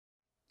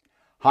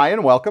Hi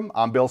and welcome.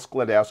 I'm Bill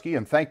Sklodowski,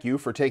 and thank you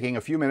for taking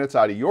a few minutes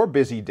out of your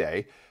busy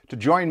day to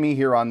join me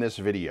here on this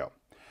video.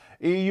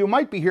 You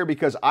might be here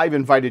because I've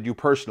invited you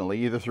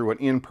personally, either through an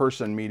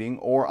in-person meeting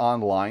or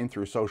online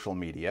through social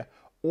media,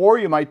 or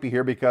you might be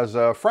here because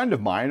a friend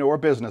of mine or a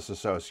business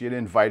associate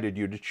invited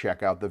you to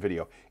check out the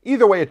video.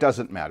 Either way, it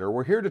doesn't matter.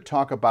 We're here to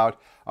talk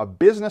about a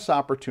business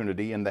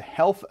opportunity in the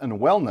health and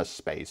wellness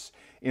space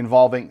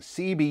involving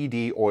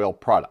CBD oil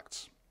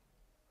products.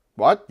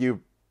 What?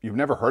 You've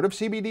never heard of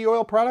CBD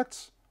oil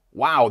products?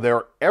 Wow,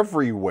 they're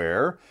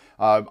everywhere.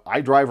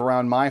 I drive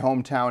around my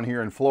hometown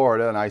here in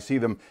Florida and I see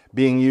them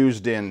being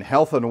used in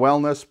health and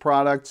wellness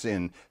products,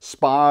 in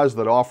spas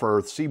that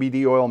offer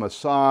CBD oil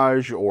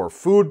massage or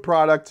food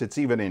products. It's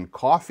even in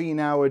coffee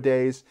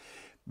nowadays.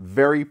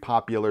 Very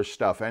popular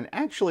stuff. And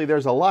actually,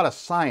 there's a lot of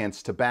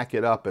science to back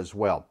it up as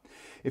well.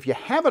 If you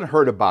haven't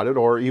heard about it,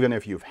 or even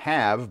if you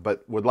have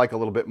but would like a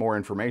little bit more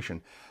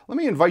information, let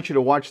me invite you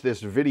to watch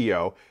this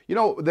video. You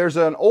know, there's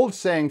an old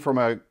saying from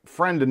a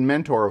friend and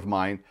mentor of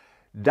mine: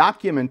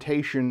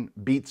 documentation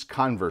beats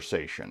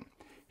conversation.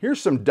 Here's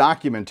some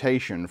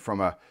documentation from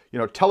a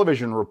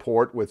television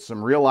report with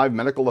some real live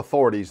medical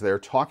authorities there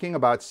talking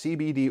about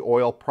CBD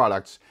oil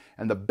products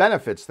and the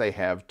benefits they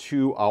have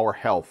to our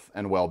health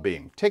and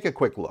well-being. Take a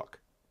quick look.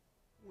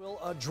 Will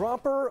a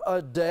dropper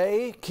a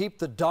day keep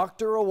the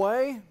doctor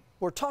away?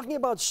 We're talking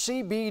about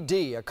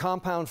CBD, a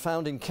compound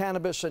found in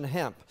cannabis and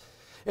hemp.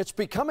 It's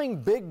becoming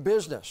big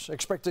business,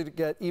 expected to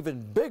get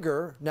even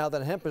bigger now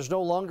that hemp is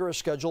no longer a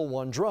Schedule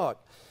I drug.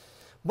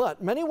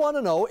 But many want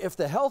to know if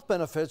the health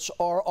benefits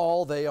are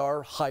all they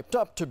are hyped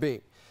up to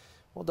be.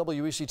 Well,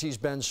 WECT's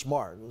Ben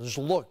Smart has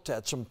looked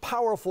at some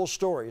powerful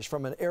stories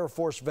from an Air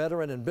Force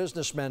veteran and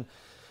businessman.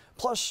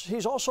 Plus,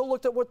 he's also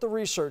looked at what the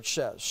research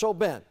says. So,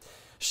 Ben,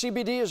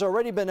 CBD has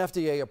already been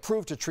FDA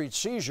approved to treat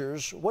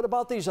seizures. What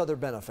about these other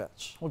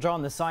benefits? Well,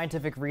 John, the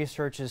scientific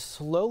research is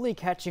slowly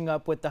catching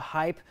up with the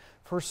hype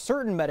for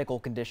certain medical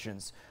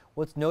conditions.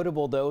 What's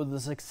notable, though, the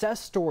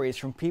success stories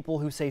from people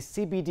who say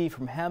CBD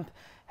from hemp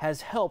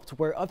has helped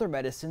where other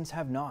medicines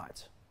have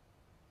not.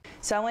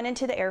 So I went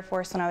into the Air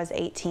Force when I was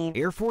 18.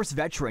 Air Force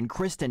veteran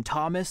Kristen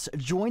Thomas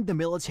joined the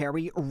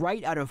military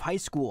right out of high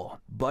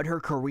school, but her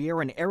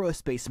career in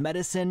aerospace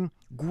medicine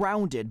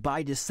grounded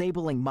by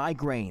disabling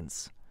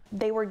migraines.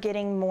 They were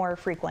getting more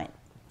frequent,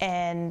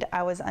 and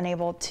I was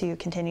unable to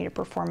continue to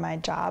perform my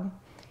job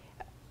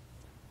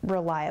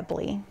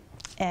reliably.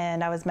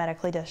 And I was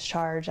medically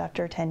discharged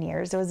after 10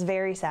 years. It was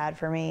very sad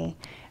for me,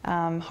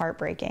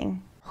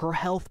 heartbreaking. Her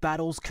health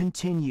battles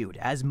continued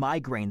as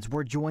migraines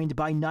were joined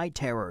by night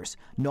terrors,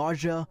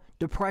 nausea,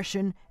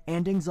 depression,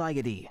 and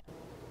anxiety.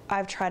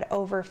 I've tried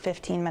over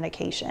 15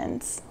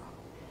 medications.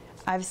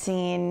 I've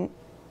seen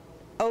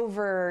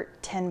over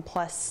 10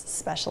 plus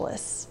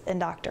specialists and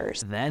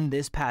doctors. Then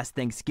this past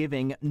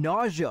Thanksgiving,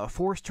 nausea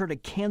forced her to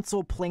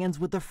cancel plans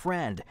with a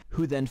friend,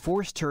 who then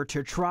forced her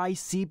to try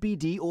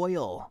CBD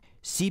oil.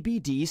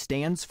 CBD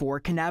stands for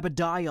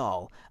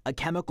cannabidiol, a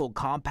chemical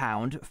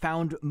compound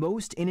found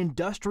most in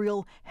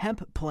industrial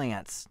hemp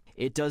plants.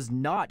 It does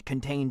not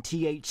contain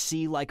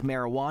THC like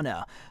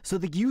marijuana, so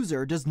the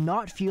user does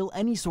not feel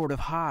any sort of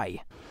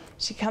high.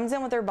 She comes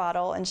in with her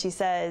bottle and she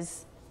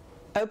says,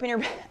 open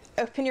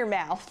your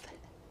mouth.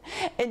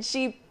 And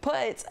she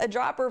puts a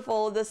dropper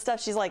full of this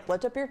stuff. She's like,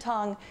 lift up your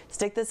tongue,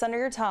 stick this under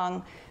your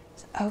tongue.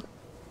 Oh,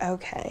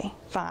 okay,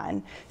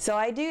 fine. So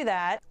I do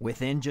that.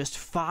 Within just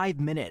 5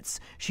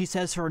 minutes, she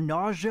says her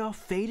nausea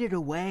faded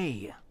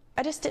away.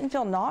 I just didn't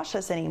feel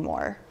nauseous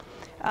anymore.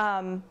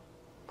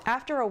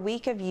 After a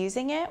week of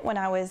using it, when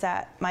I was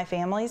at my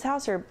family's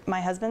house or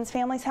my husband's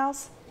family's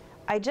house,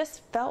 I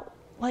just felt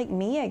like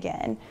me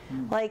again.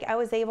 Like I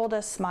was able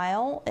to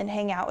smile and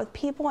hang out with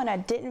people, and I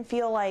didn't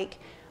feel like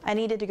I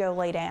needed to go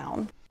lay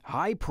down.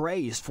 High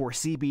praise for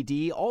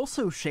CBD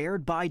also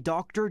shared by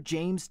Dr.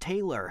 James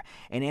Taylor,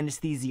 an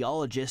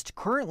anesthesiologist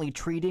currently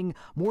treating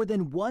more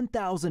than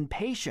 1,000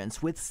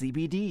 patients with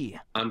CBD.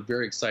 I'm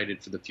very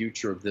excited for the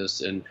future of this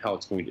and how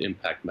it's going to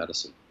impact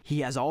medicine. He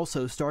has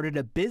also started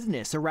a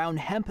business around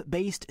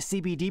hemp-based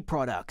CBD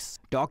products.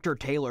 Dr.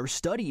 Taylor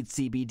studied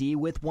CBD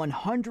with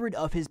 100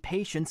 of his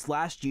patients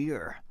last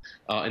year.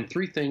 And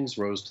three things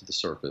rose to the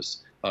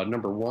surface.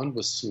 Number one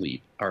was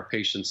sleep. Our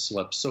patients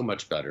slept so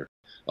much better.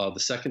 The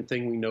second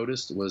thing we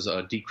noticed was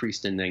a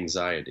decrease in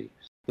anxiety.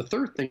 The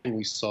third thing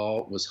we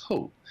saw was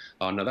hope.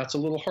 Now that's a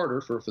little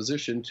harder for a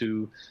physician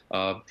to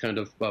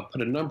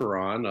put a number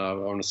on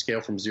a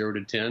scale from 0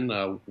 to 10,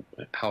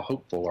 how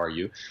hopeful are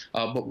you?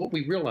 But what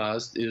we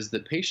realized is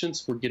that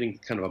patients were getting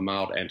kind of a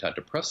mild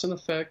antidepressant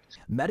effect.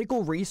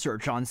 Medical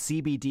research on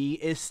CBD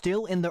is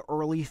still in the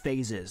early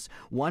phases.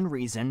 One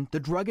reason, the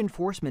Drug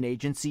Enforcement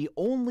Agency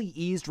only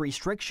eased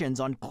restrictions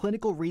on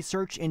clinical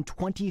research in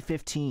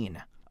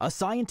 2015. A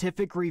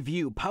scientific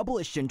review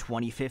published in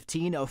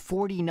 2015 of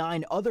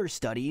 49 other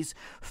studies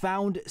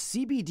found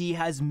CBD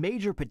has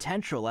major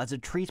potential as a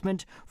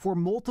treatment for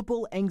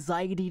multiple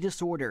anxiety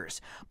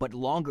disorders, but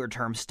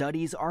longer-term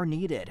studies are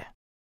needed.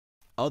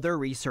 Other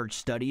research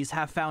studies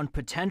have found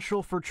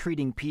potential for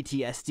treating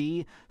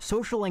PTSD,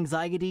 social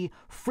anxiety,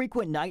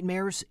 frequent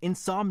nightmares,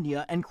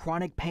 insomnia, and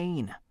chronic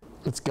pain.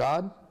 It's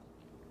God,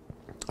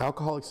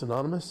 Alcoholics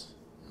Anonymous,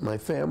 my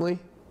family,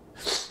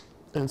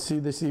 and see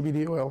the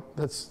CBD oil.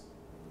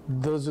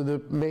 Those are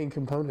the main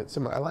components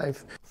in my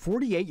life.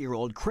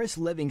 48-year-old Chris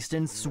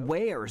Livingston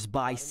swears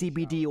by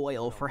CBD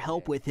oil for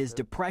help with his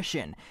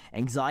depression,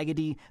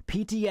 anxiety,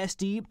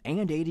 PTSD,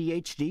 and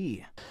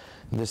ADHD.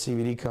 The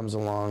CBD comes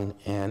along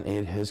and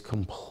it has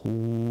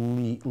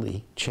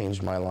completely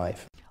changed my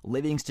life.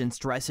 Livingston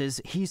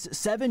stresses he's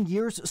 7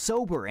 years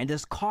sober and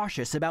is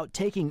cautious about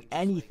taking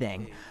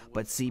anything,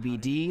 but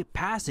CBD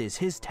passes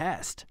his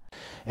test.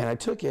 And I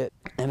took it,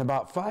 and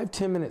about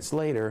 5-10 minutes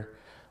later,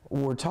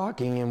 we're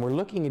talking and we're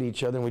looking at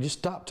each other, and we just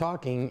stopped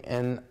talking,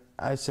 and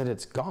I said,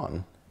 "It's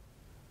gone."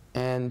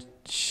 And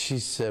she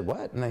said,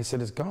 "What?" And I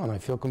said, "It's gone. I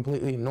feel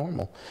completely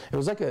normal." It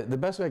was like the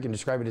best way I can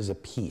describe it is a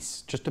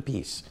peace, just a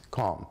peace,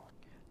 calm.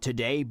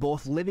 Today,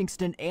 both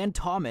Livingston and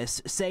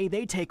Thomas say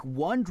they take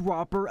 1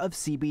 dropper of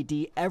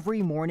CBD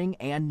every morning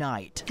and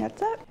night.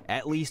 That's it.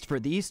 At least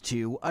for these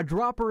two, a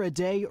dropper a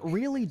day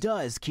really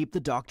does keep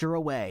the doctor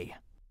away.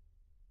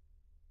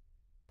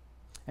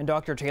 And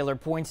Dr. Taylor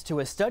points to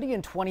a study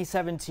in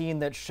 2017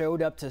 that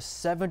showed up to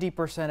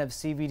 70% of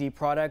CBD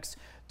products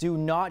do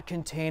not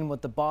contain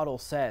what the bottle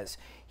says.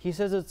 He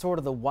says it's sort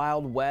of the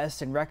Wild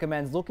West and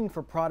recommends looking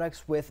for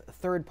products with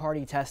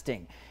third-party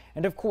testing.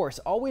 And of course,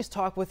 always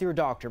talk with your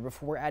doctor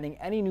before adding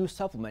any new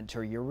supplement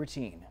to your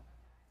routine.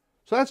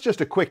 So that's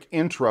just a quick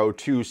intro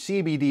to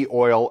CBD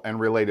oil and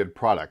related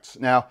products.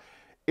 Now,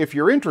 if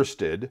you're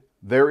interested,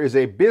 there is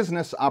a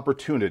business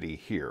opportunity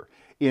here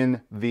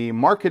in the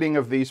marketing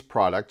of these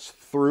products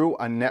through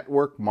a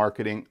network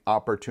marketing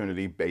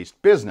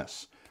opportunity-based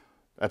business.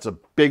 That's a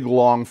big,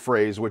 long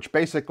phrase, which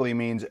basically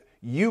means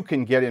you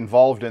can get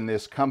involved in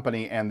this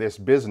company and this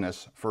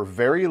business for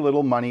very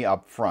little money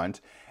up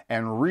front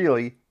and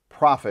really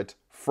profit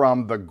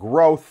from the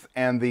growth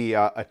and the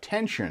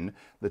attention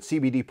that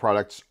CBD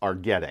products are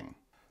getting.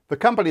 The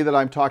company that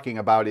I'm talking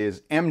about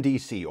is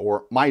MDC,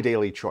 or My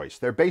Daily Choice.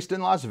 They're based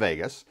in Las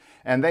Vegas,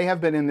 and they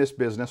have been in this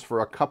business for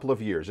a couple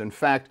of years. In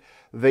fact,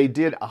 they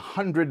did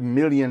 $100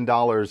 million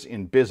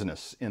in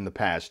business in the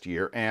past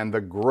year, and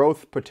the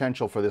growth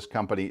potential for this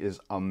company is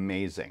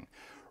amazing.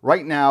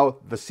 Right now,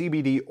 the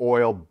CBD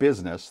oil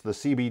business, the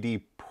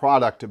CBD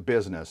product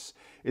business,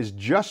 is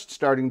just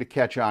starting to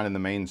catch on in the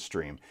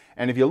mainstream.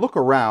 And if you look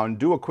around,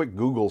 do a quick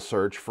Google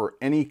search for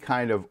any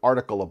kind of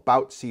article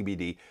about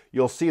CBD,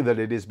 you'll see that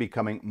it is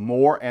becoming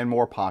more and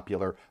more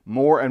popular,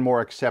 more and more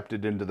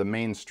accepted into the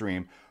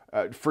mainstream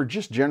for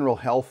just general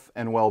health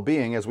and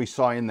well-being, as we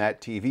saw in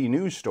that TV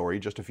news story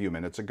just a few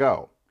minutes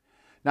ago.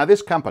 Now,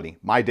 this company,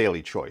 My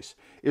Daily Choice,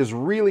 is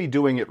really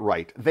doing it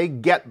right. They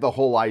get the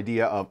whole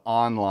idea of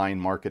online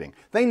marketing.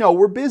 They know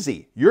we're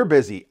busy, you're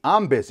busy,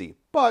 I'm busy,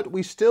 but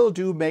we still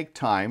do make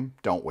time,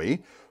 don't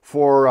we,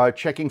 for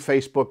checking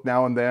Facebook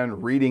now and then,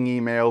 reading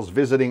emails,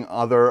 visiting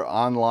other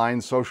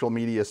online social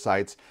media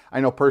sites. I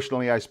know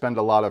personally I spend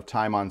a lot of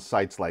time on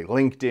sites like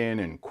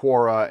LinkedIn and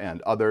Quora and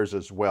others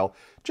as well,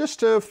 just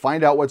to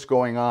find out what's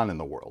going on in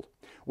the world.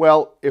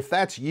 Well, if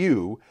that's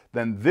you,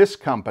 then this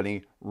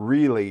company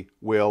really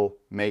will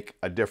make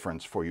a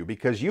difference for you,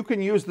 because you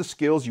can use the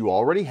skills you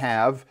already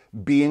have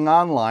being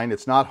online.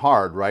 It's not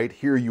hard, right?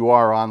 Here you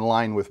are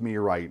online with me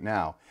right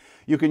now.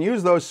 You can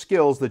use those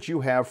skills that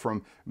you have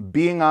from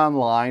being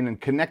online and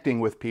connecting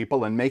with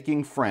people and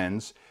making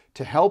friends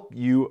to help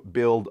you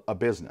build a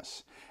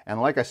business.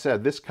 And like I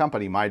said, this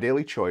company, My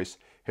Daily Choice,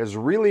 has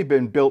really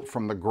been built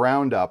from the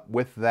ground up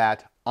with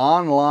that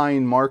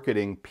online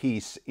marketing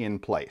piece in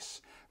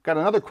place. Got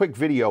another quick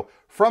video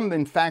from,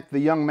 in fact, the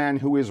young man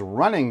who is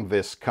running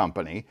this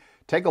company.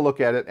 Take a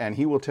look at it and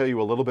he will tell you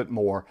a little bit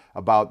more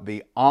about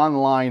the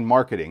online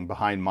marketing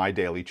behind My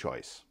Daily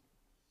Choice.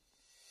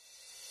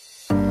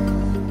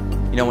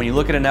 You know, when you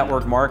look at a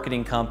network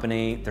marketing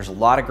company, there's a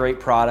lot of great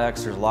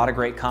products, there's a lot of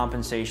great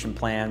compensation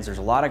plans, there's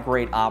a lot of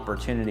great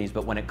opportunities,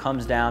 but when it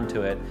comes down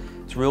to it,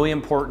 it's really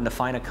important to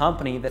find a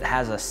company that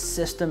has a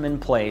system in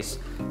place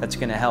that's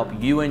going to help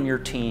you and your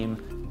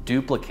team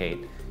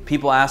duplicate.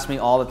 People ask me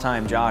all the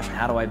time, Josh,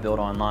 how do I build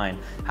online?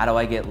 How do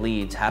I get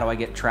leads? How do I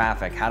get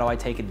traffic? How do I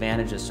take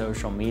advantage of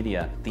social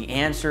media? The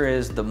answer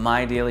is the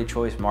My Daily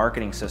Choice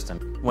marketing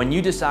system. When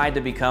you decide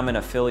to become an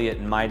affiliate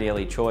in My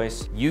Daily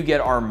Choice, you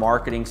get our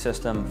marketing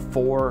system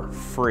for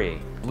free.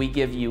 We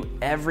give you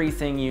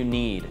everything you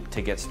need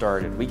to get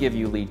started. We give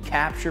you lead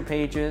capture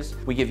pages,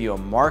 we give you a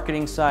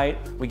marketing site,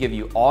 we give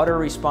you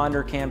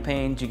autoresponder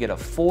campaigns, you get a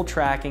full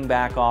tracking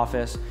back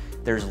office.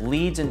 There's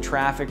leads and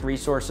traffic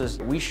resources.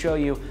 We show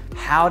you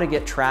how to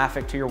get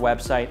traffic to your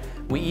website.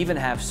 We even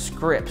have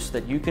scripts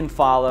that you can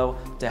follow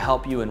to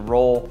help you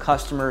enroll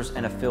customers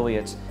and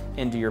affiliates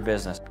into your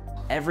business.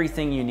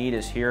 Everything you need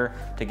is here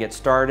to get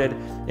started.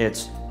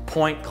 It's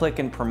point, click,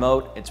 and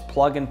promote. It's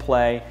plug and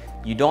play.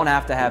 You don't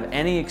have to have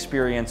any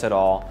experience at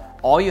all.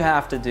 All you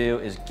have to do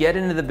is get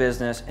into the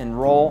business,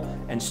 enroll,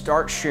 and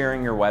start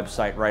sharing your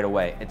website right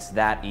away. It's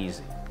that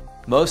easy.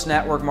 Most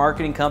network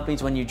marketing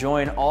companies, when you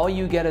join, all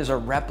you get is a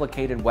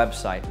replicated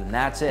website, and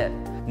that's it.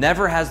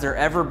 Never has there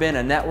ever been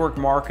a network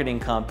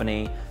marketing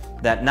company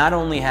that not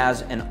only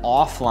has an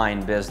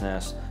offline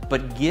business,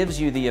 but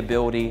gives you the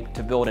ability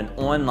to build an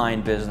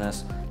online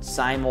business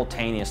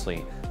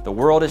simultaneously. The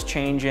world is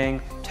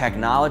changing,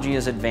 technology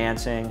is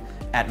advancing.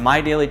 At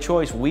My Daily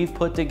Choice, we've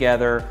put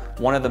together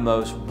one of the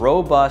most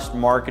robust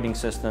marketing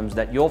systems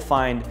that you'll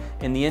find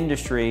in the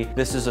industry.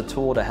 This is a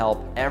tool to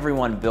help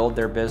everyone build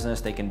their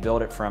business. They can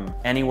build it from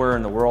anywhere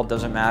in the world.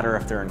 Doesn't matter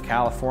if they're in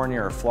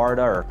California or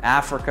Florida or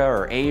Africa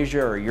or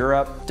Asia or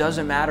Europe.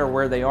 Doesn't matter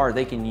where they are.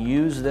 They can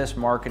use this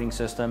marketing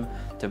system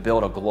to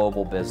build a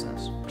global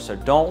business. So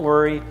don't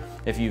worry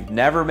if you've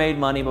never made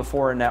money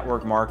before in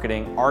network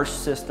marketing. Our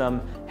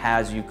system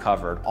has you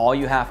covered. All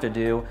you have to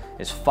do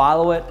is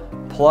follow it,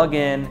 plug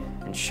in,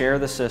 and share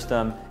the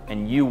system,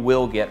 and you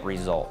will get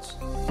results.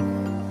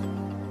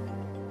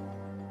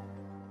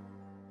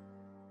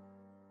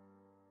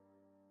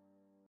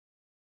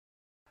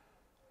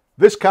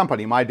 This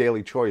company, My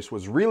Daily Choice,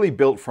 was really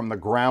built from the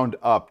ground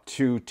up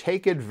to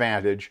take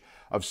advantage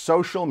of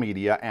social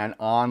media and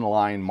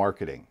online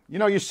marketing. You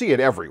know, you see it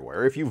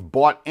everywhere. If you've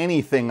bought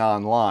anything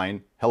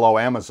online, hello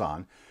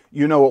Amazon,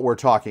 you know what we're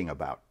talking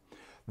about.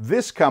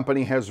 This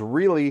company has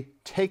really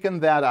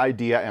taken that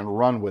idea and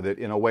run with it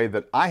in a way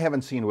that I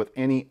haven't seen with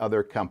any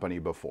other company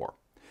before.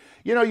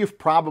 You know, you've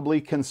probably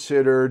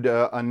considered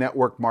a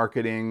network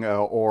marketing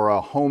or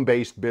a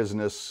home-based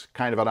business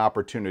kind of an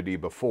opportunity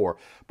before,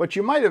 but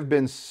you might have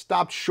been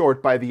stopped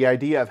short by the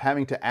idea of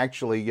having to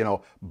actually,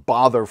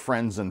 bother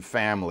friends and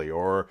family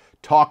or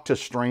talk to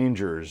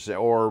strangers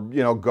or,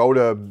 go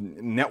to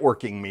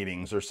networking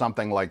meetings or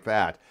something like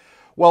that.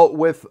 Well,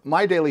 with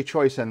My Daily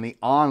Choice and the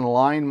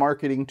online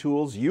marketing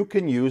tools, you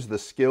can use the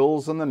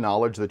skills and the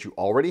knowledge that you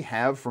already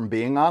have from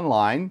being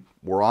online.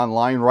 We're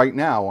online right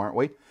now, aren't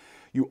we?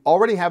 You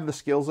already have the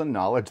skills and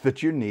knowledge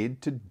that you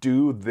need to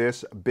do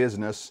this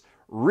business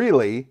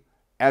really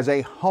as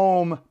a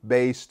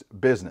home-based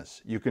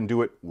business. You can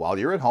do it while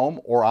you're at home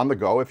or on the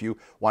go. If you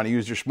want to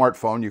use your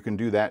smartphone, you can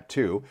do that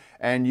too.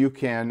 And you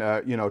can,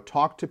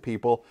 talk to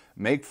people,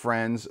 make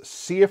friends,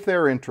 see if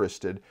they're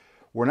interested.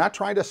 We're not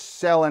trying to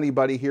sell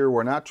anybody here.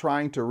 We're not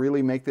trying to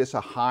really make this a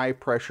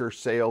high-pressure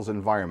sales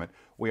environment.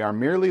 We are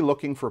merely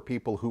looking for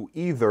people who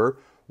either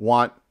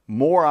want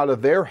more out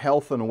of their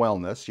health and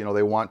wellness,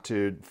 they want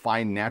to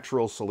find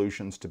natural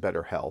solutions to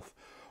better health,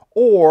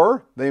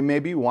 or they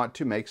maybe want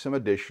to make some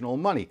additional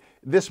money.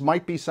 This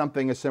might be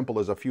something as simple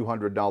as a few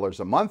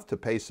 $100s a month to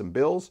pay some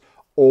bills,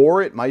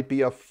 or it might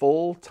be a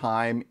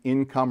full-time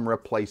income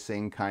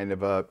replacing kind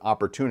of a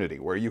opportunity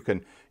where you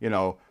can,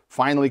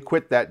 finally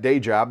quit that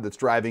day job that's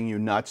driving you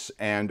nuts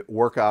and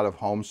work out of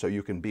home so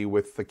you can be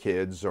with the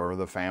kids or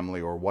the family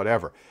or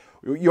whatever.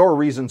 Your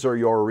reasons are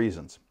your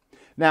reasons.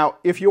 Now,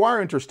 if you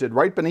are interested,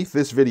 right beneath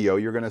this video,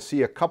 you're going to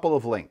see a couple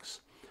of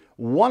links.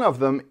 One of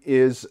them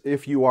is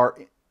if you are,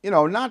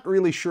 not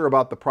really sure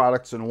about the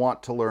products and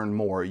want to learn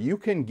more, you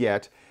can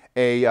get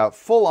a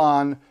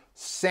full-on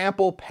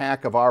sample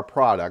pack of our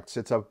products.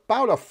 It's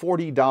about a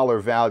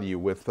 $40 value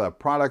with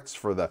products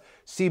for the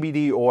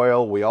CBD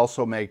oil. We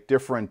also make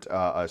different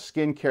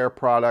skincare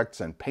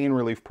products and pain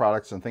relief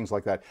products and things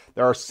like that.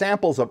 There are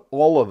samples of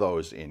all of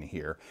those in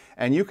here,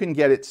 and you can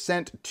get it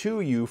sent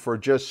to you for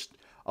just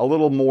a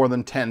little more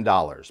than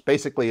 $10.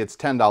 Basically, it's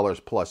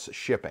 $10 plus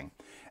shipping.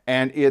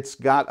 And it's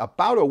got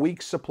about a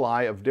week's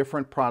supply of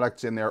different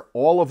products in there,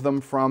 all of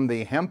them from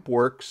the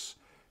Hempworx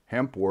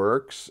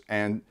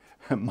and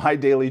My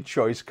Daily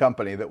Choice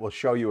company that will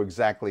show you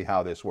exactly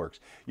how this works.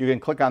 You can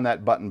click on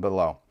that button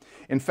below.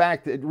 In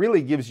fact, it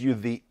really gives you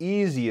the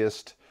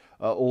easiest,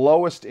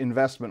 lowest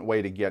investment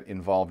way to get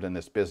involved in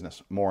this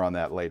business. More on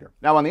that later.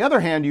 Now, on the other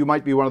hand, you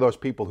might be one of those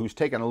people who's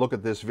taken a look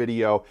at this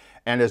video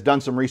and has done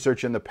some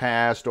research in the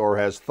past or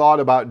has thought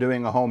about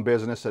doing a home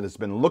business and has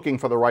been looking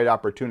for the right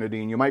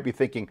opportunity, and you might be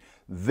thinking,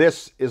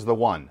 this is the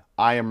one.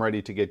 I am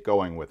ready to get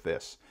going with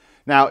this.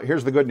 Now,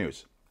 here's the good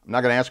news. I'm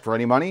not going to ask for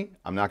any money.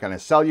 I'm not going to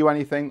sell you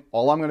anything.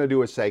 All I'm going to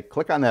do is say,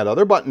 click on that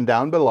other button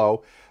down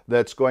below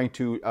that's going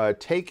to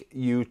take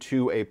you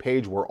to a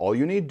page where all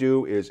you need to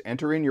do is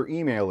enter in your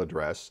email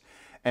address,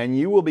 and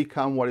you will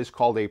become what is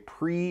called a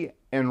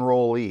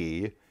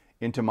pre-enrollee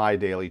into My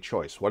Daily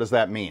Choice. What does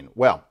that mean?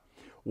 Well,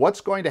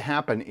 what's going to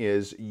happen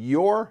is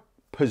your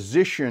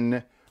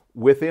position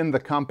within the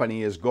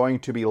company is going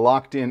to be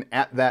locked in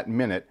at that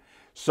minute,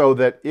 so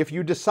that if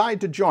you decide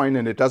to join,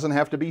 and it doesn't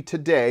have to be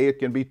today, it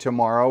can be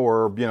tomorrow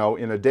or,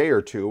 in a day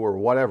or two or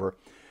whatever,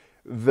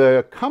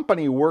 the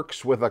company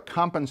works with a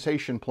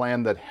compensation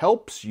plan that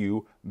helps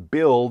you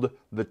build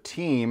the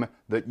team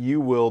that you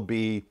will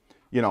be,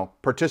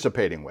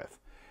 participating with.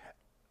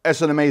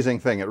 It's an amazing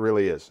thing, it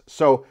really is.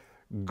 So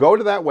go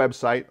to that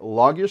website,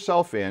 log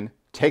yourself in,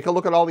 take a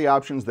look at all the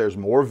options. There's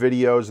more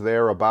videos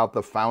there about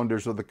the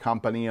founders of the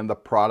company and the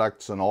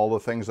products and all the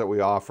things that we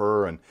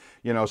offer and,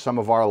 some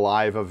of our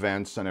live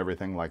events and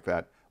everything like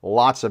that.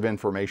 Lots of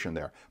information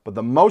there. But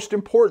the most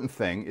important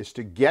thing is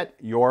to get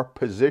your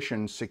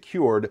position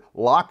secured,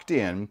 locked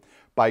in,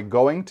 by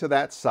going to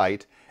that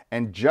site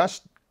and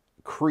just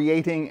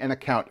creating an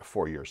account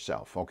for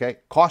yourself, okay?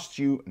 Costs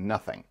you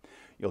nothing.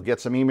 You'll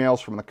get some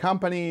emails from the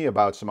company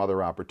about some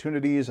other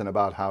opportunities and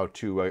about how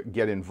to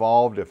get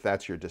involved if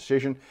that's your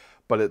decision.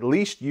 But at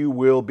least you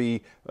will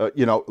be,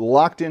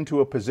 locked into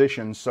a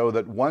position so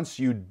that once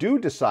you do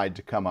decide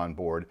to come on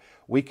board,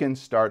 we can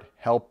start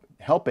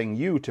helping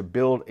you to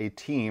build a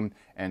team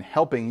and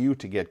helping you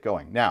to get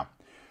going. Now,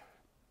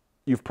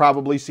 you've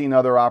probably seen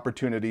other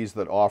opportunities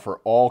that offer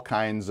all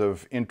kinds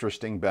of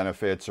interesting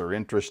benefits or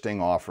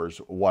interesting offers,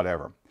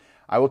 whatever.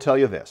 I will tell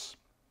you this.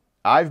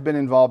 I've been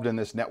involved in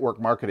this network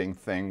marketing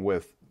thing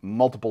with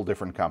multiple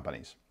different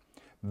companies.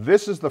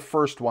 This is the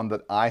first one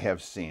that I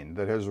have seen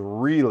that has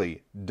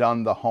really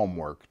done the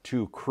homework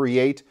to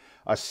create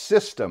a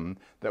system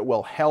that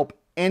will help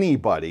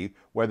anybody,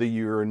 whether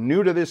you're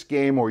new to this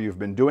game or you've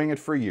been doing it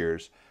for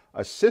years,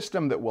 a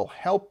system that will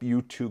help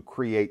you to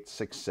create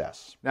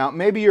success. Now,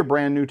 maybe you're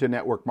brand new to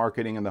network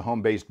marketing in the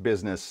home-based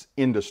business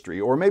industry,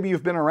 or maybe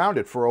you've been around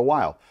it for a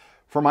while.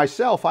 For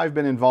myself, I've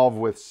been involved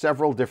with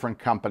several different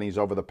companies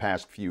over the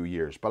past few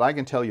years, but I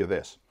can tell you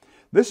this.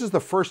 This is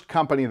the first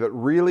company that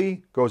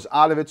really goes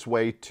out of its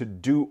way to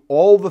do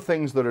all the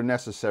things that are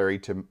necessary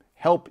to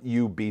help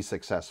you be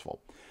successful.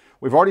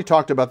 We've already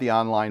talked about the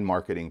online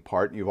marketing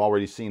part. You've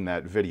already seen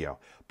that video.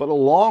 But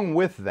along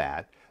with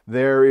that,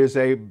 there is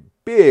a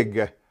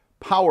big,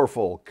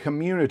 powerful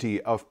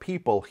community of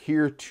people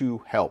here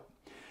to help.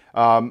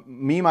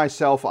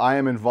 Myself, I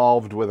am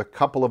involved with a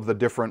couple of the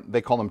different,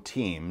 they call them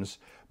teams,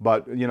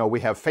 but we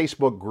have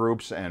Facebook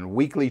groups and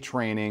weekly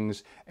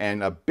trainings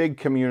and a big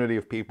community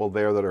of people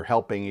there that are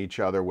helping each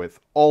other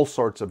with all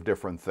sorts of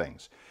different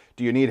things.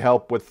 Do you need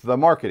help with the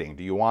marketing?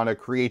 Do you want to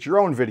create your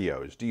own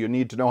videos? Do you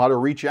need to know how to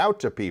reach out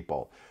to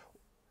people?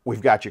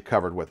 We've got you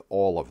covered with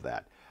all of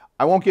that.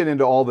 I won't get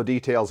into all the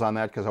details on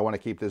that because I want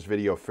to keep this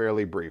video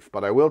fairly brief,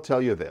 but I will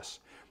tell you this,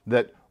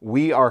 that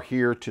we are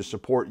here to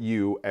support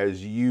you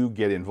as you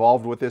get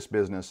involved with this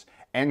business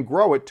and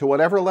grow it to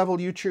whatever level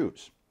you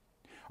choose.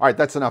 All right,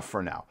 that's enough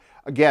for now.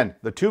 Again,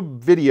 the two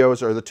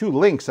videos, or the two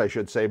links, I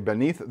should say,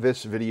 beneath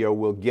this video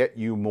will get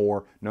you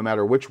more no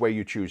matter which way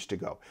you choose to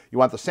go. You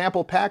want the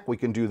sample pack? We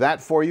can do that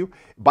for you.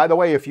 By the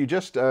way, if you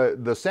just,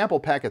 the sample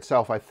pack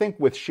itself, I think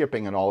with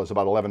shipping and all is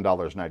about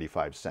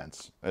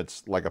 $11.95.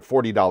 It's like a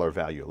 $40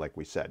 value, like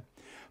we said.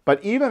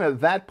 But even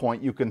at that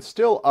point, you can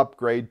still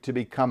upgrade to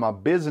become a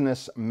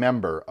business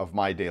member of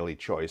My Daily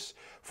Choice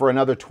for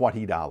another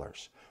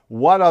 $20.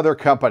 What other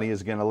company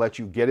is going to let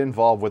you get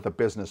involved with a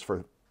business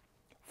for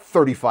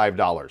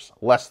 $35,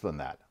 less than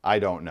that? I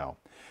don't know.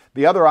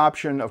 The other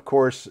option, of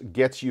course,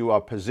 gets you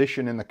a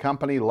position in the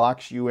company,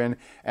 locks you in,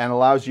 and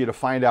allows you to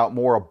find out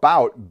more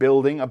about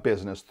building a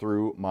business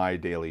through My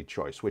Daily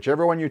Choice.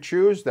 Whichever one you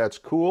choose, that's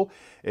cool.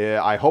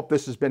 I hope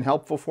this has been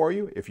helpful for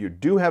you. If you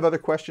do have other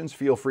questions,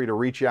 feel free to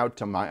reach out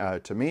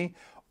to me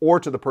or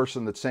to the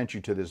person that sent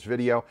you to this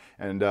video.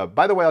 And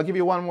by the way, I'll give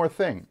you one more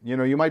thing.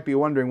 You might be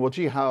wondering, well,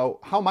 gee, how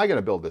am I going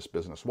to build this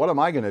business? What am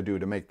I going to do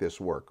to make this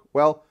work?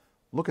 Well,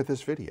 look at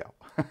this video.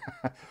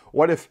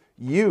 What if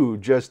you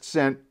just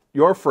sent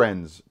your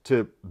friends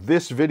to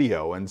this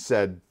video and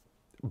said,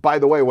 by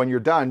the way, when you're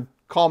done,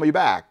 call me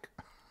back?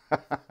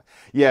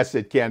 Yes,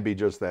 it can be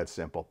just that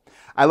simple.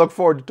 I look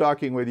forward to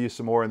talking with you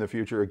some more in the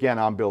future. Again,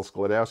 I'm Bill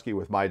Skladowski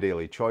with My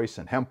Daily Choice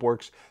and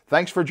Hempworx.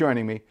 Thanks for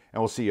joining me,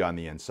 and we'll see you on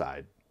the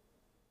inside.